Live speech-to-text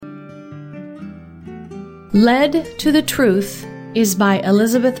Led to the Truth is by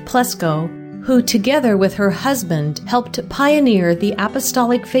Elizabeth Plesko, who together with her husband helped pioneer the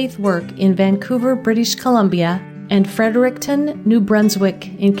apostolic faith work in Vancouver, British Columbia, and Fredericton, New Brunswick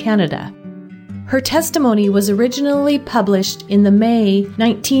in Canada. Her testimony was originally published in the May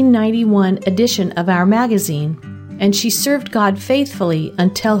 1991 edition of our magazine, and she served God faithfully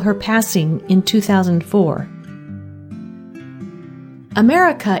until her passing in 2004.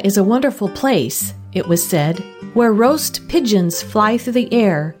 America is a wonderful place, it was said, where roast pigeons fly through the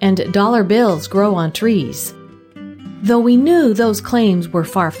air and dollar bills grow on trees. Though we knew those claims were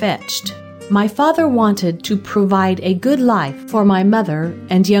far-fetched, my father wanted to provide a good life for my mother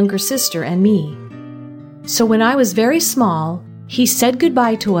and younger sister and me. So when I was very small, he said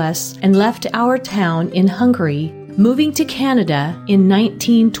goodbye to us and left our town in Hungary, moving to Canada in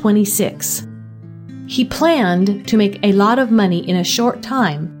 1926. He planned to make a lot of money in a short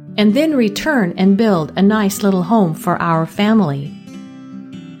time and then return and build a nice little home for our family.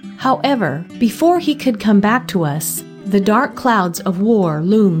 However, before he could come back to us, the dark clouds of war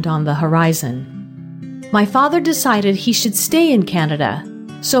loomed on the horizon. My father decided he should stay in Canada,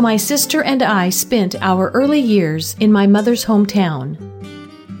 so my sister and I spent our early years in my mother's hometown.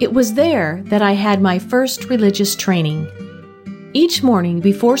 It was there that I had my first religious training. Each morning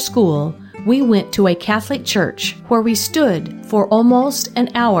before school, we went to a Catholic church where we stood for almost an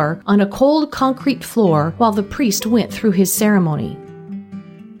hour on a cold concrete floor while the priest went through his ceremony.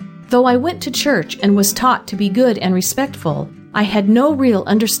 Though I went to church and was taught to be good and respectful, I had no real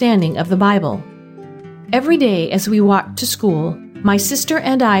understanding of the Bible. Every day as we walked to school, my sister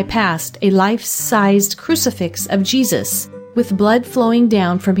and I passed a life-sized crucifix of Jesus with blood flowing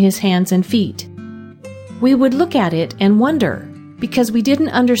down from his hands and feet. We would look at it and wonder, because we didn't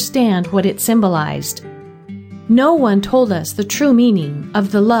understand what it symbolized. No one told us the true meaning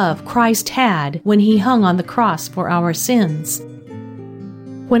of the love Christ had when he hung on the cross for our sins.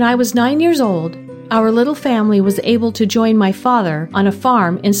 When I was 9 years old, our little family was able to join my father on a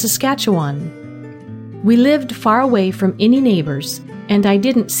farm in Saskatchewan. We lived far away from any neighbors, and I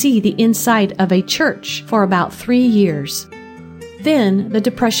didn't see the inside of a church for about 3 years. Then the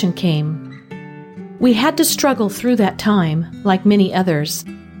Depression came. We had to struggle through that time, like many others.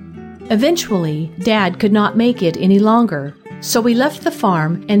 Eventually, Dad could not make it any longer, so we left the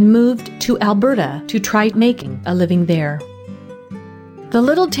farm and moved to Alberta to try making a living there. The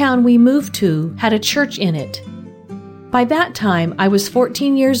little town we moved to had a church in it. By that time, I was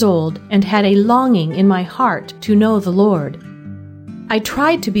 14 years old and had a longing in my heart to know the Lord. I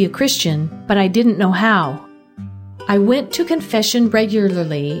tried to be a Christian, but I didn't know how. I went to confession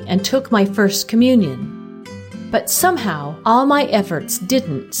regularly and took my first communion. But somehow, all my efforts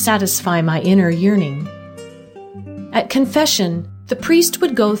didn't satisfy my inner yearning. At confession, the priest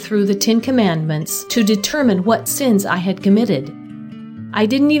would go through the 10 Commandments to determine what sins I had committed. I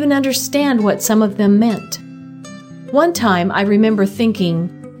didn't even understand what some of them meant. One time I remember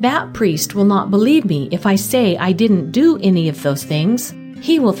thinking, that priest will not believe me if I say I didn't do any of those things.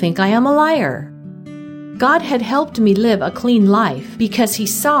 He will think I am a liar. God had helped me live a clean life because he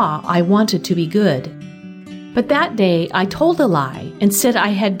saw I wanted to be good. But that day I told a lie and said I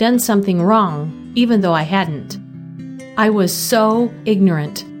had done something wrong, even though I hadn't. I was so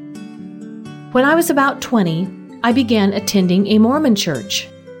ignorant. When I was about 20, I began attending a Mormon church.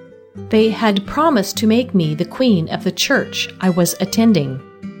 They had promised to make me the queen of the church I was attending.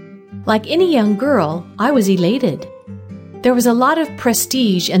 Like any young girl, I was elated. There was a lot of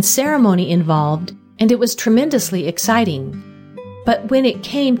prestige and ceremony involved, and it was tremendously exciting. But when it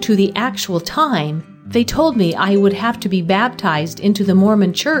came to the actual time, they told me I would have to be baptized into the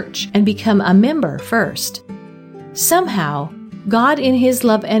Mormon church and become a member first. Somehow, God in his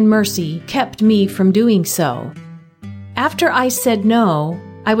love and mercy kept me from doing so. After I said no,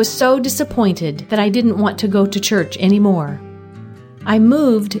 I was so disappointed that I didn't want to go to church anymore. I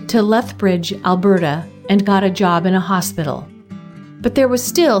moved to Lethbridge, Alberta, and got a job in a hospital. But there was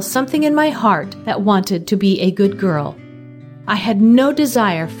still something in my heart that wanted to be a good girl. I had no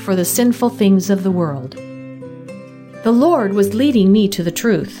desire for the sinful things of the world. The Lord was leading me to the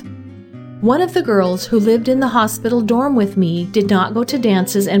truth. One of the girls who lived in the hospital dorm with me did not go to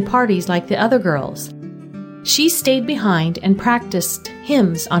dances and parties like the other girls. She stayed behind and practiced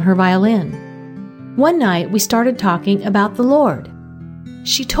hymns on her violin. One night we started talking about the Lord.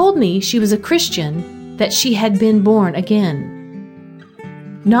 She told me she was a Christian, that she had been born again.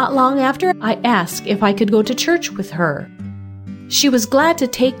 Not long after, I asked if I could go to church with her. She was glad to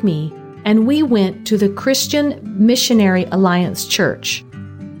take me, and we went to the Christian Missionary Alliance Church.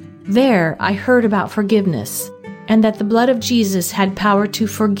 There, I heard about forgiveness, and that the blood of Jesus had power to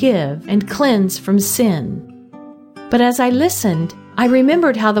forgive and cleanse from sin. But as I listened, I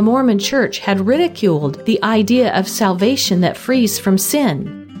remembered how the Mormon Church had ridiculed the idea of salvation that frees from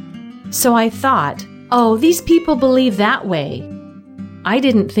sin. So I thought, oh, these people believe that way. I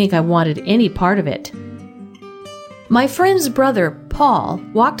didn't think I wanted any part of it. My friend's brother, Paul,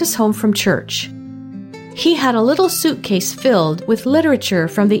 walked us home from church. He had a little suitcase filled with literature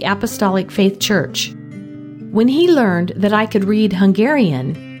from the Apostolic Faith Church. When he learned that I could read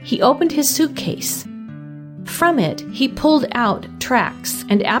Hungarian, he opened his suitcase. From it, he pulled out tracts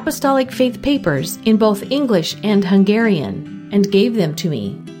and Apostolic Faith papers in both English and Hungarian and gave them to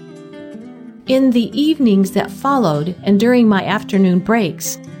me. In the evenings that followed and during my afternoon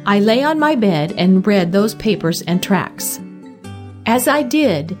breaks, I lay on my bed and read those papers and tracts. As I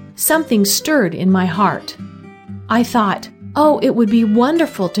did, something stirred in my heart. I thought, oh, it would be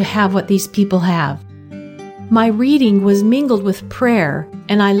wonderful to have what these people have. My reading was mingled with prayer,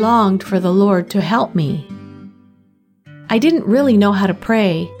 and I longed for the Lord to help me. I didn't really know how to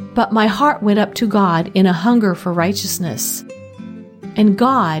pray, but my heart went up to God in a hunger for righteousness. And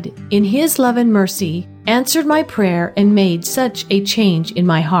God, in His love and mercy, answered my prayer and made such a change in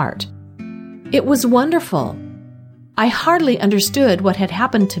my heart. It was wonderful. I hardly understood what had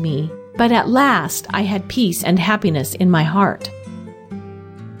happened to me, but at last I had peace and happiness in my heart.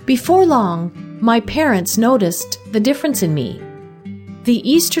 Before long, my parents noticed the difference in me. The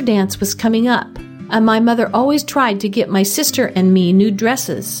Easter dance was coming up, and my mother always tried to get my sister and me new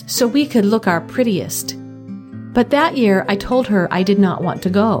dresses so we could look our prettiest. But that year I told her I did not want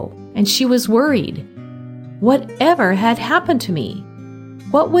to go, and she was worried. Whatever had happened to me?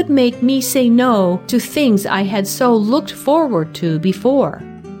 What would make me say no to things I had so looked forward to before?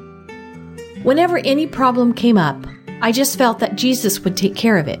 Whenever any problem came up, I just felt that Jesus would take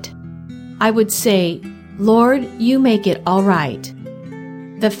care of it. I would say, Lord, you make it all right.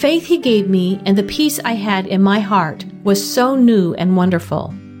 The faith He gave me and the peace I had in my heart was so new and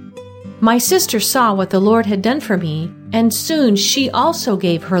wonderful. My sister saw what the Lord had done for me, and soon she also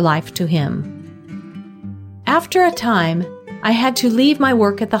gave her life to Him. After a time, I had to leave my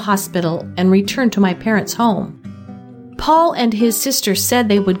work at the hospital and return to my parents' home. Paul and his sister said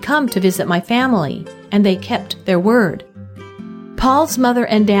they would come to visit my family, and they kept their word. Paul's mother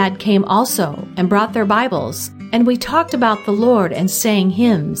and dad came also and brought their Bibles, and we talked about the Lord and sang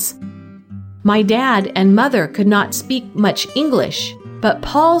hymns. My dad and mother could not speak much English, but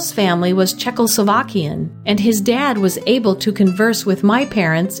Paul's family was Czechoslovakian, and his dad was able to converse with my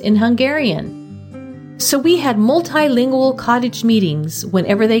parents in Hungarian. So we had multilingual cottage meetings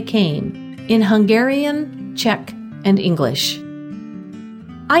whenever they came, in Hungarian, Czech, and English.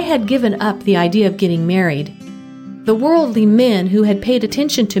 I had given up the idea of getting married. The worldly men who had paid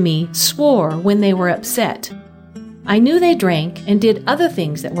attention to me swore when they were upset. I knew they drank and did other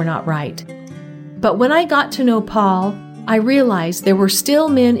things that were not right. But when I got to know Paul, I realized there were still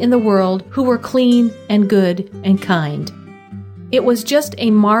men in the world who were clean and good and kind. It was just a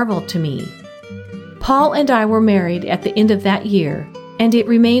marvel to me. Paul and I were married at the end of that year, and it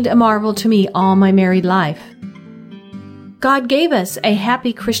remained a marvel to me all my married life. God gave us a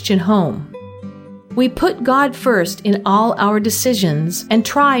happy Christian home. We put God first in all our decisions and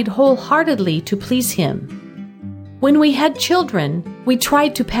tried wholeheartedly to please Him. When we had children, we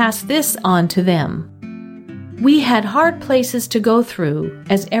tried to pass this on to them. We had hard places to go through,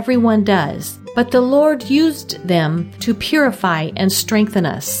 as everyone does, but the Lord used them to purify and strengthen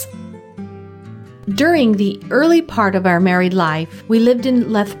us. During the early part of our married life, we lived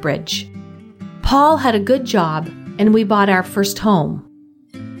in Lethbridge. Paul had a good job, and we bought our first home.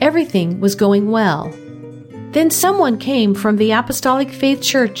 Everything was going well. Then someone came from the Apostolic Faith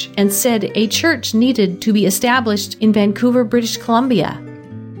Church and said a church needed to be established in Vancouver, British Columbia.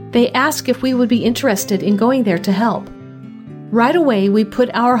 They asked if we would be interested in going there to help. Right away, we put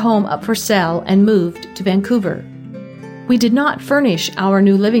our home up for sale and moved to Vancouver. We did not furnish our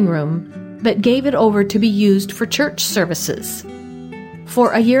new living room, but gave it over to be used for church services.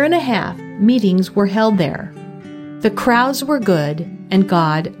 For a year and a half, meetings were held there. The crowds were good, and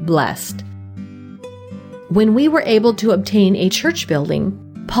God blessed. When we were able to obtain a church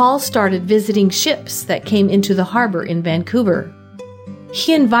building, Paul started visiting ships that came into the harbor in Vancouver.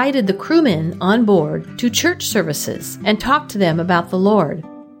 He invited the crewmen on board to church services and talked to them about the Lord.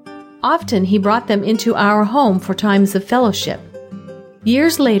 Often he brought them into our home for times of fellowship.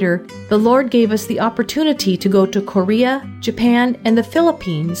 Years later, the Lord gave us the opportunity to go to Korea, Japan, and the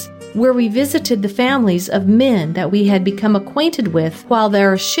Philippines, where we visited the families of men that we had become acquainted with while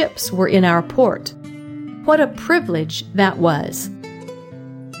their ships were in our port. What a privilege that was!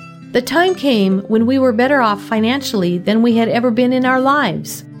 The time came when we were better off financially than we had ever been in our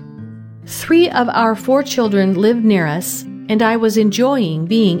lives. 3 of our 4 children lived near us, and I was enjoying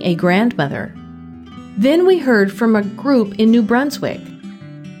being a grandmother. Then we heard from a group in New Brunswick.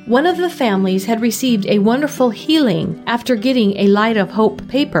 One of the families had received a wonderful healing after getting a Light of Hope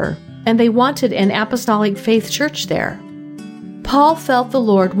paper, and they wanted an apostolic faith church there. Paul felt the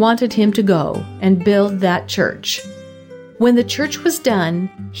Lord wanted him to go and build that church. When the church was done,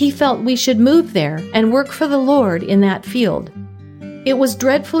 he felt we should move there and work for the Lord in that field. It was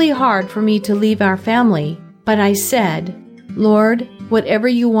dreadfully hard for me to leave our family, but I said, "Lord, whatever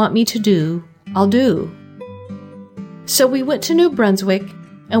you want me to do, I'll do." So we went to New Brunswick,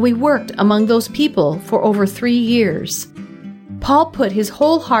 and we worked among those people for over 3 years. Paul put his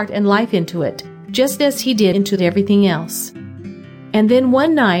whole heart and life into it, just as he did into everything else. And then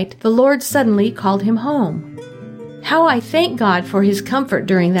one night, the Lord suddenly called him home. How I thank God for his comfort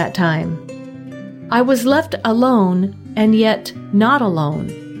during that time. I was left alone, and yet not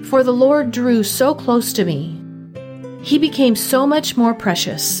alone, for the Lord drew so close to me. He became so much more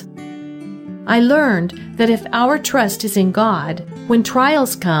precious. I learned that if our trust is in God, when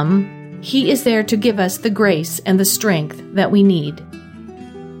trials come, He is there to give us the grace and the strength that we need.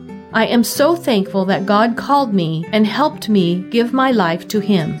 I am so thankful that God called me and helped me give my life to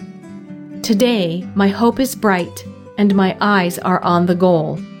Him. Today, my hope is bright, and my eyes are on the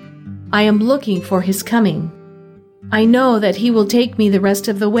goal. I am looking for His coming. I know that He will take me the rest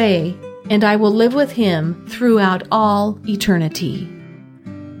of the way, and I will live with Him throughout all eternity.